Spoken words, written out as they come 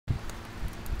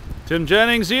Tim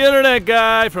Jennings, the internet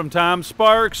guy from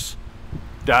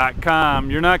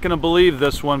TomSparks.com. You're not going to believe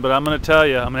this one, but I'm going to tell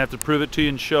you. I'm going to have to prove it to you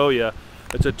and show you.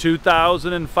 It's a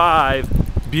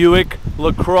 2005 Buick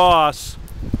LaCrosse,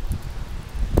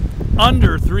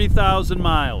 under 3,000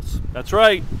 miles. That's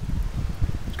right.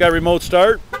 It's got a remote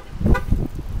start.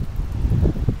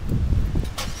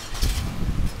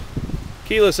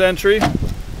 Keyless entry.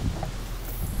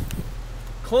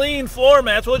 Clean floor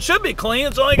mats. Well, it should be clean.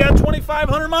 It's only got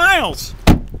 2,500 miles.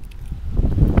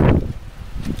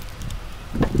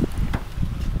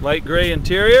 Light gray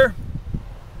interior.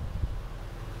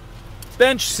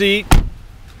 Bench seat.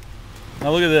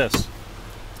 Now look at this.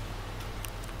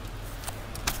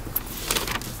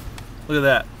 Look at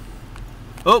that.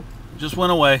 Oh, just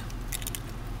went away.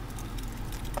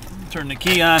 Turn the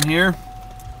key on here.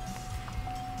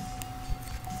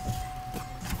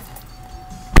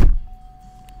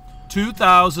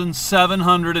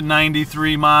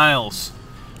 $2,793 miles.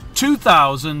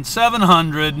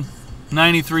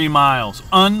 2,793 miles.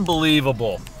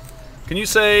 Unbelievable. Can you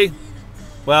say,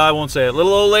 well, I won't say it.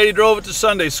 Little old lady drove it to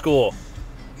Sunday school.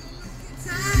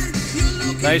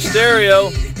 Nice stereo.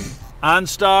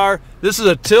 OnStar. This is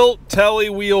a tilt telly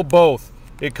wheel both.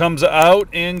 It comes out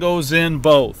and goes in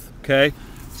both. Okay.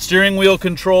 Steering wheel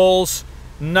controls.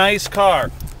 Nice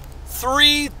car.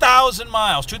 3,000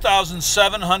 miles,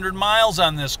 2,700 miles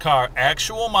on this car,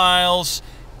 actual miles,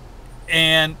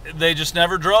 and they just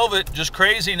never drove it, just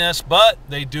craziness, but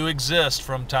they do exist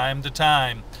from time to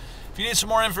time. If you need some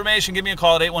more information, give me a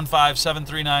call at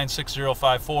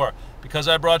 815-739-6054. Because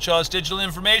I brought you all this digital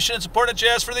information, it's important that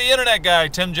you ask for the internet guy,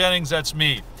 Tim Jennings, that's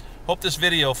me. Hope this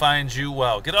video finds you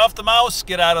well. Get off the mouse,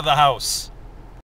 get out of the house.